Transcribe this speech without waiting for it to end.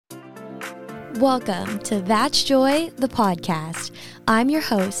Welcome to That's Joy, the podcast. I'm your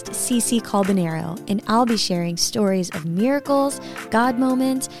host, Cece Calbanero, and I'll be sharing stories of miracles, God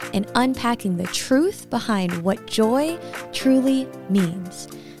moments, and unpacking the truth behind what joy truly means.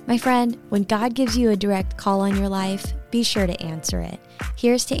 My friend, when God gives you a direct call on your life, be sure to answer it.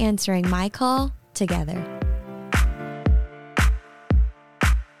 Here's to answering my call together.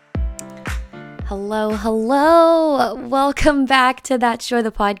 Hello. Welcome back to That's Joy,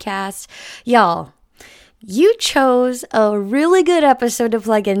 the podcast. Y'all, you chose a really good episode to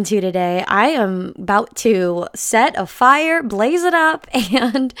plug into today. I am about to set a fire, blaze it up,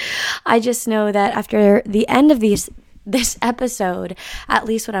 and I just know that after the end of this episode, at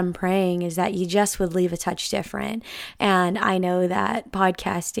least what I'm praying is that you just would leave a touch different. And I know that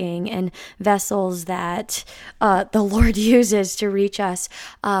podcasting and vessels that the Lord uses to reach us,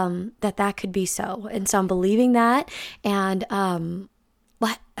 that could be so. And so I'm believing that. And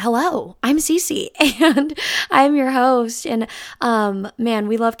hello, I'm Cece, and I'm your host. And man,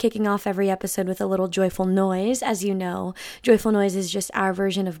 we love kicking off every episode with a little joyful noise. As you know, joyful noise is just our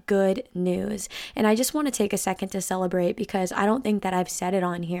version of good news. And I just want to take a second to celebrate because I don't think that I've said it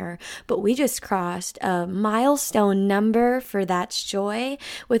on here, but we just crossed a milestone number for That's Joy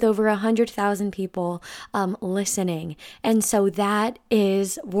with over 100,000 people listening. And so that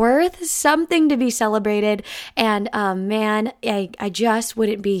is worth something to be celebrated. And man, I just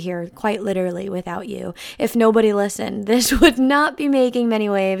wouldn't be here quite literally without you. If nobody listened, this would not be making many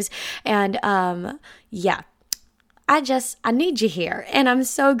waves. And yeah, I need you here, and I'm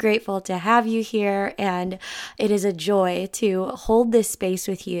so grateful to have you here, and it is a joy to hold this space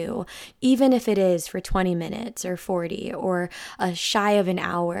with you, even if it is for 20 minutes or 40 or a shy of an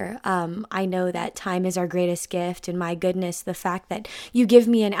hour. I know that time is our greatest gift, and my goodness, the fact that you give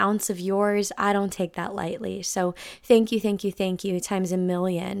me an ounce of yours, I don't take that lightly. So thank you times a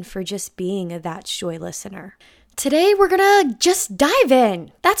million for just being a That's Joy listener. Today, we're going to just dive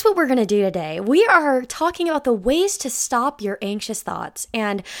in. That's what we're going to do today. We are talking about the ways to stop your anxious thoughts.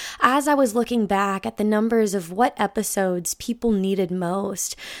 And as I was looking back at the numbers of what episodes people needed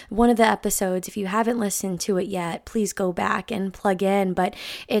most, one of the episodes, if you haven't listened to it yet, please go back and plug in. But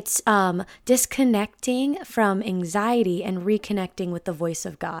it's disconnecting from anxiety and reconnecting with the voice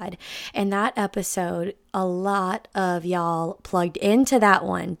of God. And that episode, a lot of y'all plugged into that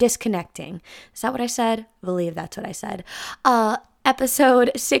one, disconnecting. Is that what I said? I believe that's what I said.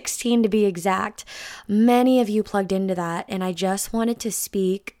 Episode 16 to be exact. Many of you plugged into that, and I just wanted to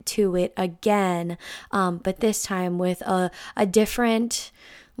speak to it again, but this time with a different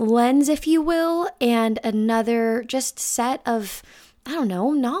lens, if you will, and another just set of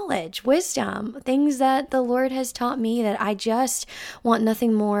knowledge, wisdom, things that the Lord has taught me that I just want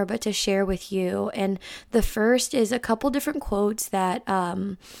nothing more but to share with you. And the first is a couple different quotes that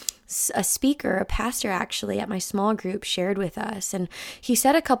a speaker, a pastor actually at my small group shared with us. And he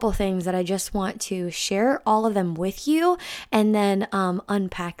said a couple things that I just want to share all of them with you and then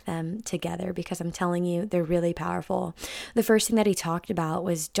unpack them together because I'm telling you, they're really powerful. The first thing that he talked about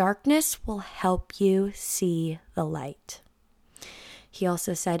was darkness will help you see the light. He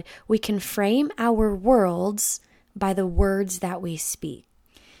also said, we can frame our worlds by the words that we speak.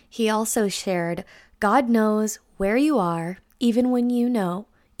 He also shared, God knows where you are, even when you're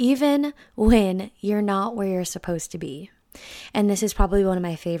not where you're supposed to be. And this is probably one of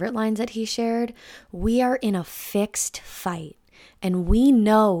my favorite lines that he shared. We are in a fixed fight, and we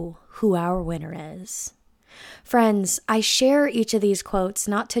know who our winner is. Friends, I share each of these quotes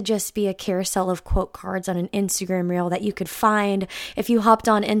not to just be a carousel of quote cards on an Instagram reel that you could find if you hopped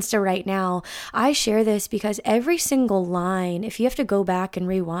on Insta right now. I share this because every single line, if you have to go back and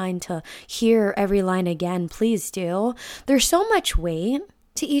rewind to hear every line again, please do. There's so much weight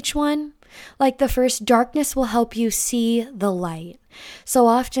to each one. Like the first, darkness will help you see the light. So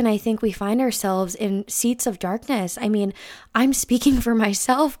often I think we find ourselves in seats of darkness. I mean, I'm speaking for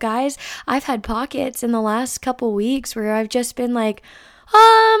myself, guys. I've had pockets in the last couple weeks where I've just been like,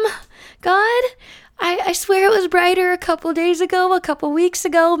 God, I swear it was brighter a couple days ago, a couple weeks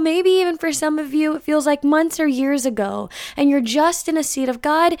ago, maybe even for some of you, it feels like months or years ago. And you're just in a seat of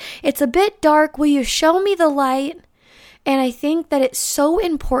God. It's a bit dark. Will you show me the light? And I think that it's so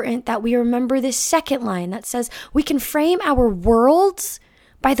important that we remember this second line that says we can frame our worlds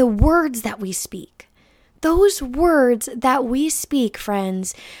by the words that we speak. Those words that we speak,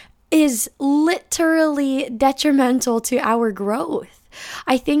 friends, is literally detrimental to our growth.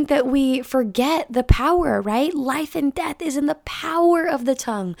 I think that we forget the power, right? Life and death is in the power of the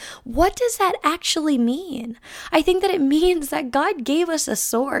tongue. What does that actually mean? I think that it means that God gave us a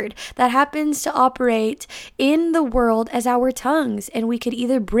sword that happens to operate in the world as our tongues, and we could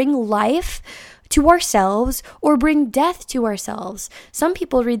either bring life to ourselves or bring death to ourselves. Some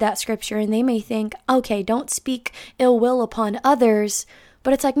people read that scripture and they may think, okay, don't speak ill will upon others.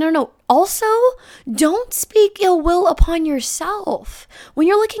 But it's like, no. Also, don't speak ill will upon yourself. When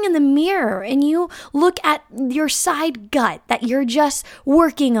you're looking in the mirror and you look at your side gut that you're just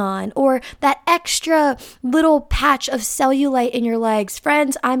working on, or that extra little patch of cellulite in your legs,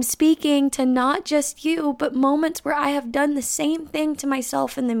 friends, I'm speaking to not just you, but moments where I have done the same thing to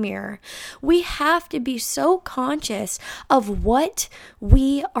myself in the mirror. We have to be so conscious of what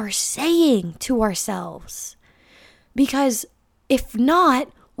we are saying to ourselves, because if not,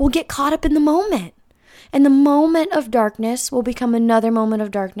 we'll get caught up in the moment. And the moment of darkness will become another moment of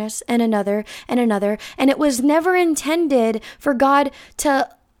darkness, and another and another. And it was never intended for God to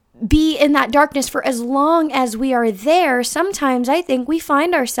be in that darkness for as long as we are there. Sometimes I think we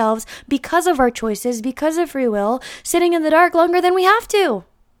find ourselves, because of our choices, because of free will, sitting in the dark longer than we have to.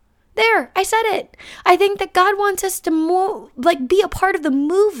 There, I said it. I think that God wants us to be a part of the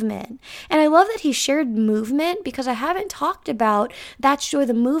movement. And I love that he shared movement, because I haven't talked about That's Joy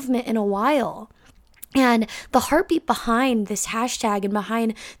the movement in a while. And the heartbeat behind this hashtag and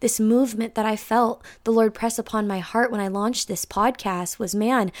behind this movement that I felt the Lord press upon my heart when I launched this podcast was,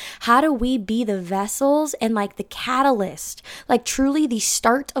 man, how do we be the vessels and like the catalyst, like truly the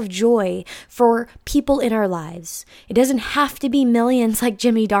start of joy for people in our lives? It doesn't have to be millions like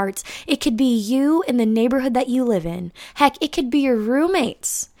Jimmy Darts. It could be you in the neighborhood that you live in. Heck, it could be your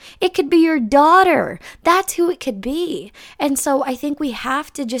roommates. It could be your daughter. That's who it could be. And so I think we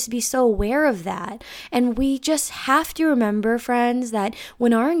have to just be so aware of that. And we just have to remember, friends, that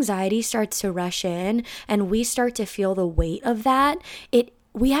when our anxiety starts to rush in and we start to feel the weight of that,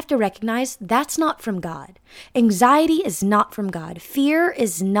 we have to recognize that's not from God. Anxiety is not from God. Fear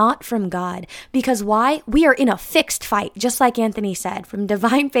is not from God. Because why? We are in a fixed fight, just like Anthony said from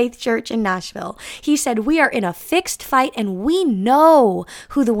Divine Faith Church in Nashville. He said, we are in a fixed fight and we know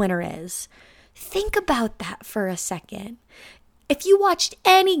who the winner is. Think about that for a second. If you watched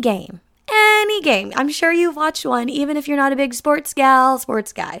any game, I'm sure you've watched one, even if you're not a big sports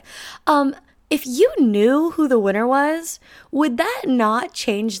guy. If you knew who the winner was, would that not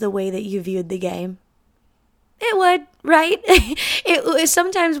change the way that you viewed the game? It would, right?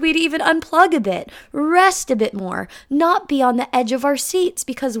 Sometimes we'd even unplug a bit, rest a bit more, not be on the edge of our seats,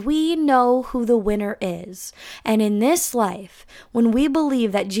 because we know who the winner is. And in this life, when we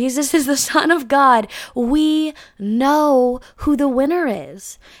believe that Jesus is the Son of God, we know who the winner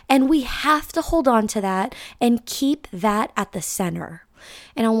is. And we have to hold on to that and keep that at the center.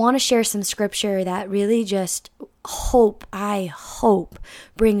 And I want to share some scripture that really just I hope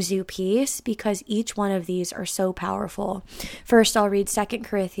brings you peace, because each one of these are so powerful. First, I'll read 2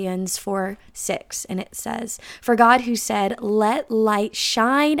 Corinthians 4:6, and it says, "For God, who said, 'Let light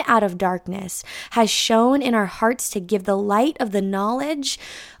shine out of darkness,' has shone in our hearts to give the light of the knowledge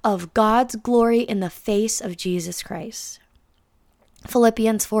of God's glory in the face of Jesus Christ."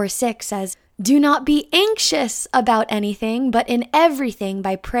 Philippians 4:6 says, "Do not be anxious about anything, but in everything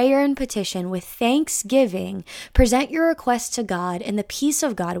by prayer and petition with thanksgiving, present your requests to God, and the peace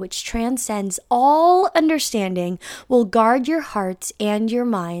of God, which transcends all understanding, will guard your hearts and your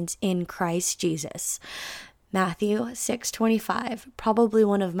minds in Christ Jesus." Matthew 6:25, probably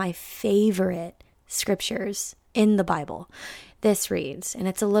one of my favorite scriptures in the Bible. This reads, and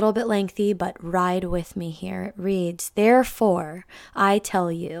it's a little bit lengthy, but ride with me here. It reads, "Therefore, I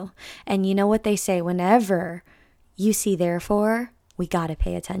tell you," and you know what they say, whenever you see therefore, we got to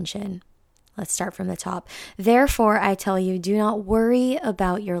pay attention. Let's start from the top. "Therefore, I tell you, do not worry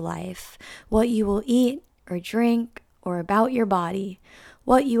about your life, what you will eat or drink, or about your body,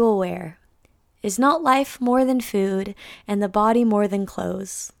 what you will wear. Is not life more than food, and the body more than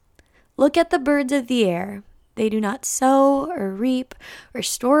clothes? Look at the birds of the air. They do not sow or reap or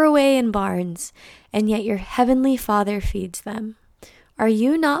store away in barns, and yet your heavenly Father feeds them. Are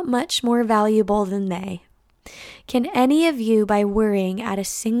you not much more valuable than they? Can any of you, by worrying, add a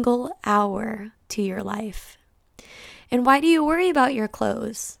single hour to your life? And why do you worry about your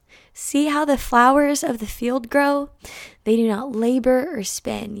clothes? See how the flowers of the field grow? They do not labor or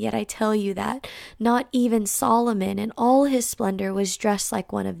spin, yet I tell you that not even Solomon in all his splendor was dressed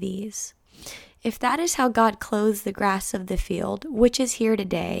like one of these. If that is how God clothes the grass of the field, which is here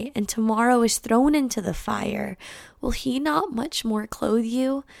today, and tomorrow is thrown into the fire, will he not much more clothe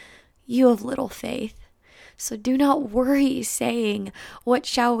you, you of little faith? So do not worry saying, what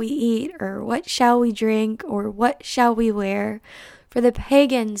shall we eat, or what shall we drink, or what shall we wear? For the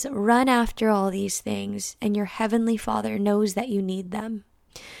pagans run after all these things, and your heavenly Father knows that you need them.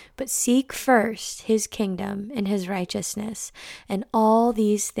 But seek first his kingdom and his righteousness, and all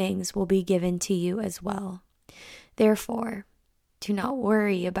these things will be given to you as well. Therefore, do not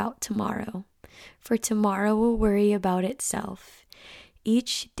worry about tomorrow, for tomorrow will worry about itself.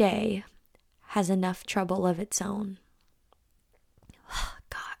 Each day has enough trouble of its own. Oh,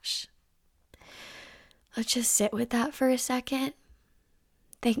 gosh. Let's just sit with that for a second.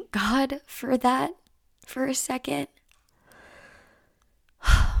 Thank God for that for a second.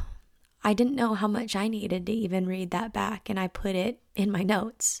 I didn't know how much I needed to even read that back, and I put it in my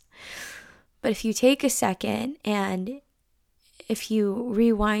notes. But if you take a second and if you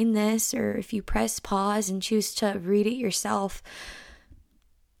rewind this, or if you press pause and choose to read it yourself,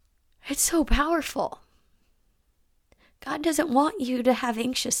 it's so powerful. God doesn't want you to have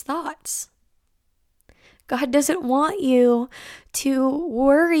anxious thoughts. God doesn't want you to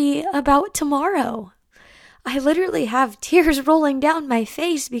worry about tomorrow. I literally have tears rolling down my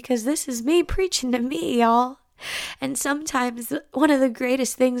face because this is me preaching to me, y'all. And sometimes one of the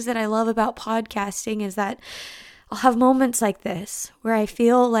greatest things that I love about podcasting is that I'll have moments like this where I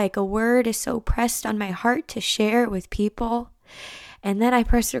feel like a word is so pressed on my heart to share with people. And then I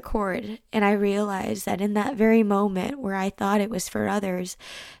press record and I realize that in that very moment where I thought it was for others,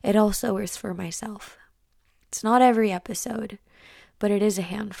 it also is for myself. It's not every episode, but it is a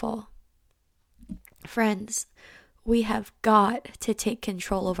handful. Friends, we have got to take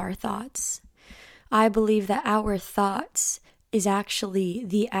control of our thoughts. I believe that our thoughts is actually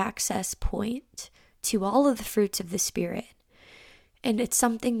the access point to all of the fruits of the Spirit. And it's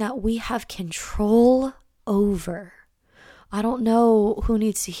something that we have control over. I don't know who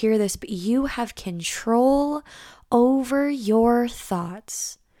needs to hear this, but you have control over your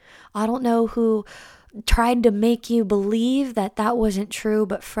thoughts. I don't know who tried to make you believe that that wasn't true,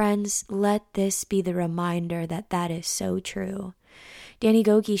 but friends, let this be the reminder that that is so true. Danny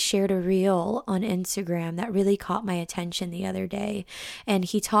Gokey shared a reel on Instagram that really caught my attention the other day, and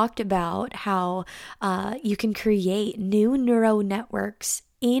he talked about how you can create new neural networks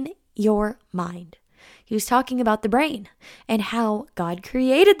in your mind. He was talking about the brain and how God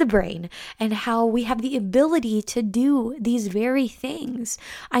created the brain and how we have the ability to do these very things.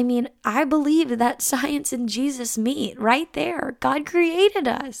 I mean, I believe that science and Jesus meet right there. God created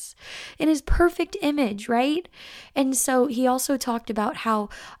us in his perfect image, right? And so he also talked about how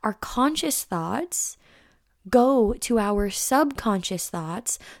our conscious thoughts go to our subconscious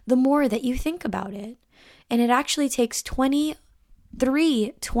thoughts the more that you think about it. And it actually takes 21-day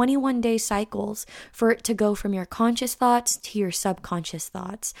cycles for it to go from your conscious thoughts to your subconscious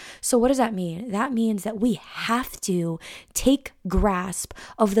thoughts. So what does that mean? That means that we have to take grasp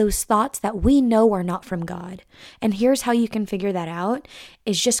of those thoughts that we know are not from God. And here's how you can figure that out,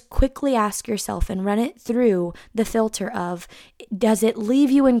 is just quickly ask yourself and run it through the filter of, does it leave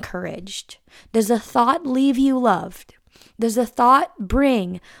you encouraged? Does the thought leave you loved? Does the thought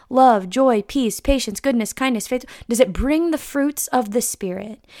bring love, joy, peace, patience, goodness, kindness, faith? Does it bring the fruits of the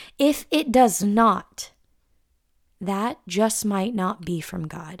Spirit? If it does not, that just might not be from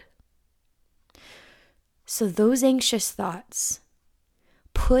God. So those anxious thoughts,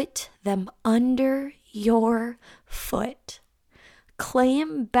 put them under your foot.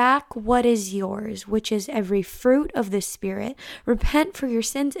 Claim back what is yours, which is every fruit of the Spirit. Repent for your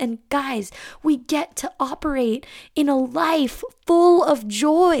sins. And guys, we get to operate in a life full of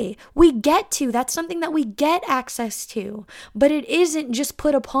joy. That's something that we get access to. But it isn't just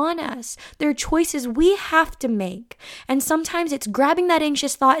put upon us. There are choices we have to make. And sometimes it's grabbing that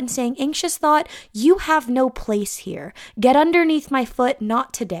anxious thought and saying, anxious thought, you have no place here. Get underneath my foot,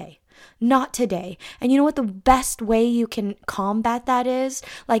 not today. Not today. And you know what the best way you can combat that is?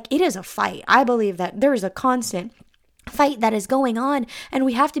 Like, it is a fight. I believe that there is a constant fight that is going on, and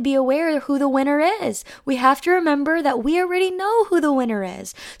we have to be aware of who the winner is. We have to remember that we already know who the winner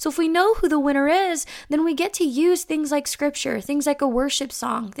is. So if we know who the winner is, then we get to use things like scripture, things like a worship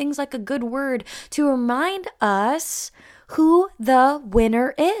song, things like a good word to remind us who the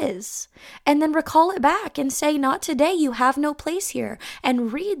winner is. And then recall it back and say, not today, you have no place here.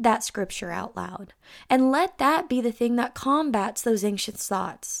 And read that scripture out loud. And let that be the thing that combats those anxious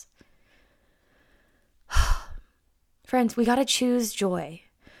thoughts. Friends, we got to choose joy.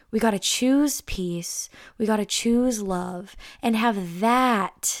 We got to choose peace. We got to choose love and have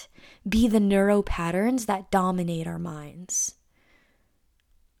that be the neuro patterns that dominate our minds.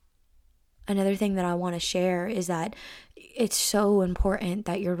 Another thing that I want to share is that it's so important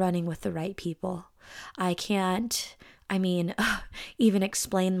that you're running with the right people. I can't, even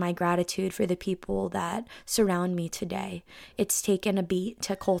explain my gratitude for the people that surround me today. It's taken a beat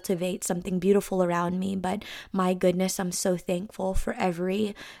to cultivate something beautiful around me, but my goodness, I'm so thankful for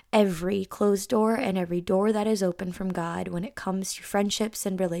every closed door and every door that is open from God when it comes to friendships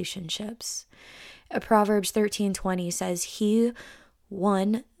and relationships. Proverbs 13:20 says,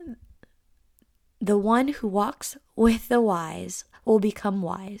 the one who walks with the wise will become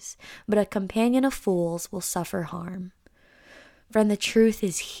wise, but a companion of fools will suffer harm. Friend, the truth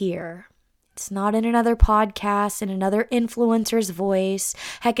is here. It's not in another podcast, in another influencer's voice.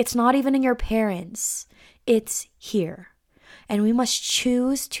 Heck, it's not even in your parents. It's here. And we must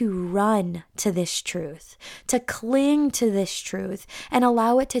choose to run to this truth, to cling to this truth, and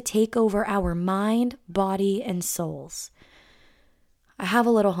allow it to take over our mind, body, and souls. I have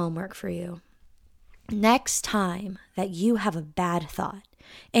a little homework for you. Next time that you have a bad thought,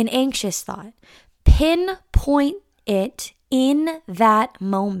 an anxious thought, pinpoint it in that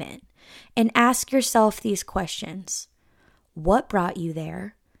moment and ask yourself these questions. What brought you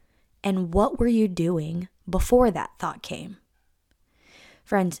there? And what were you doing before that thought came?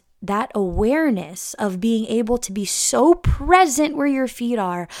 Friends, that awareness of being able to be so present where your feet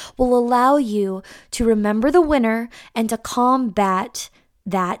are will allow you to remember the winner and to combat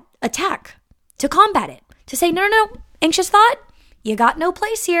that attack, to combat it, to say, no, anxious thought, you got no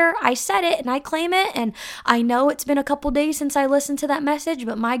place here. I said it and I claim it. And I know it's been a couple days since I listened to that message,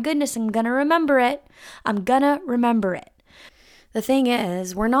 but my goodness, I'm going to remember it. The thing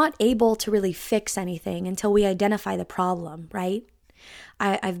is, we're not able to really fix anything until we identify the problem, right?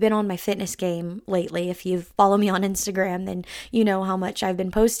 I've been on my fitness game lately. If you follow me on Instagram, then you know how much I've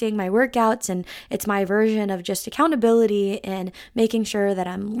been posting my workouts, and it's my version of just accountability and making sure that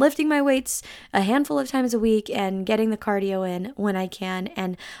I'm lifting my weights a handful of times a week and getting the cardio in when I can.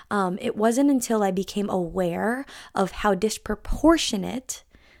 And it wasn't until I became aware of how disproportionate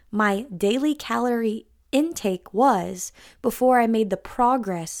my daily calorie intake was before I made the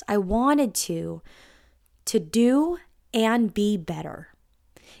progress I wanted to do and be better.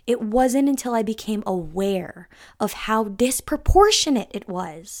 It wasn't until I became aware of how disproportionate it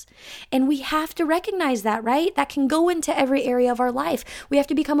was. And we have to recognize that, right? That can go into every area of our life. We have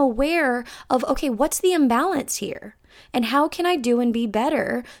to become aware of, okay, what's the imbalance here? And how can I do and be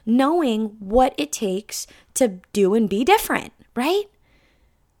better, knowing what it takes to do and be different, right?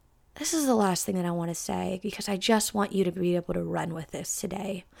 This is the last thing that I want to say, because I just want you to be able to run with this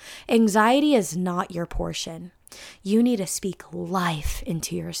today. Anxiety is not your portion. You need to speak life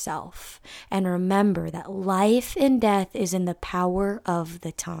into yourself. And remember that life and death is in the power of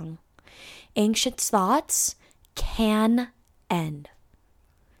the tongue. Anxious thoughts can end.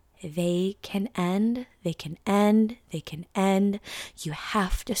 They can end. You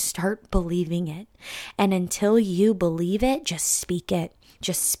have to start believing it. And until you believe it, just speak it.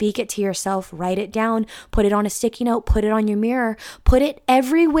 Just speak it to yourself, write it down, put it on a sticky note, put it on your mirror, put it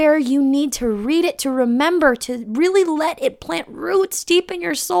everywhere you need to read it, to remember, to really let it plant roots deep in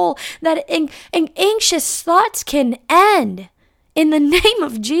your soul, that anxious thoughts can end. In the name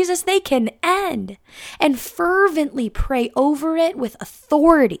of Jesus, they can end. And fervently pray over it with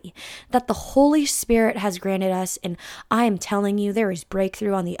authority that the Holy Spirit has granted us. And I am telling you, there is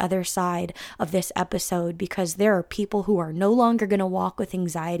breakthrough on the other side of this episode, because there are people who are no longer going to walk with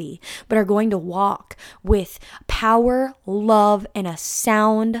anxiety, but are going to walk with power, love, and a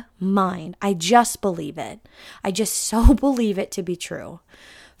sound mind. I just believe it. I just so believe it to be true.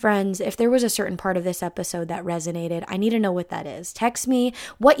 Friends, if there was a certain part of this episode that resonated, I need to know what that is. Text me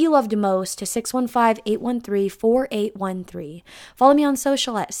what you loved most to 615-813-4813. Follow me on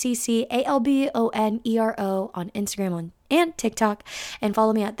social at CCALBONERO on Instagram and TikTok, and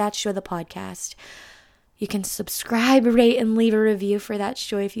follow me at That's Joy the Podcast. You can subscribe, rate, and leave a review for That's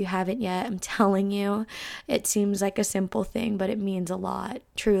Joy if you haven't yet. I'm telling you, it seems like a simple thing, but it means a lot.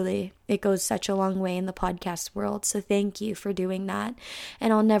 Truly, it goes such a long way in the podcast world. So thank you for doing that.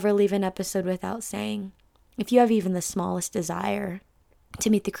 And I'll never leave an episode without saying, if you have even the smallest desire to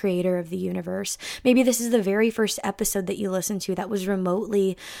meet the creator of the universe, maybe this is the very first episode that you listened to that was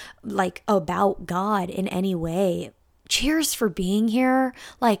remotely like about God in any way. Cheers for being here.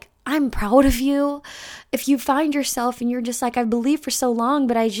 I'm proud of you. If you find yourself and you're just like, I've believed for so long,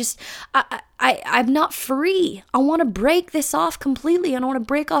 but I'm not free. I want to break this off completely. And I want to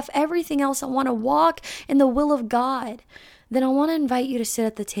break off everything else. I want to walk in the will of God. Then I want to invite you to sit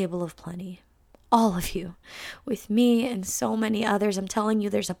at the table of plenty. All of you, with me and so many others. I'm telling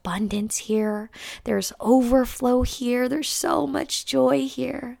you, there's abundance here. There's overflow here. There's so much joy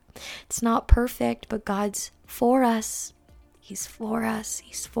here. It's not perfect, but God's for us. He's for us.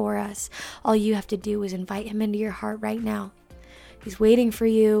 He's for us. All you have to do is invite him into your heart right now. He's waiting for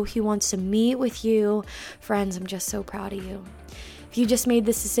you. He wants to meet with you. Friends, I'm just so proud of you. If you just made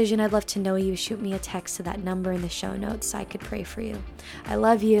this decision, I'd love to know you. Shoot me a text to that number in the show notes so I could pray for you. I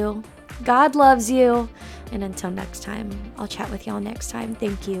love you. God loves you. And until next time, I'll chat with y'all next time.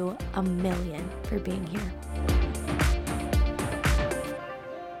 Thank you a million for being here.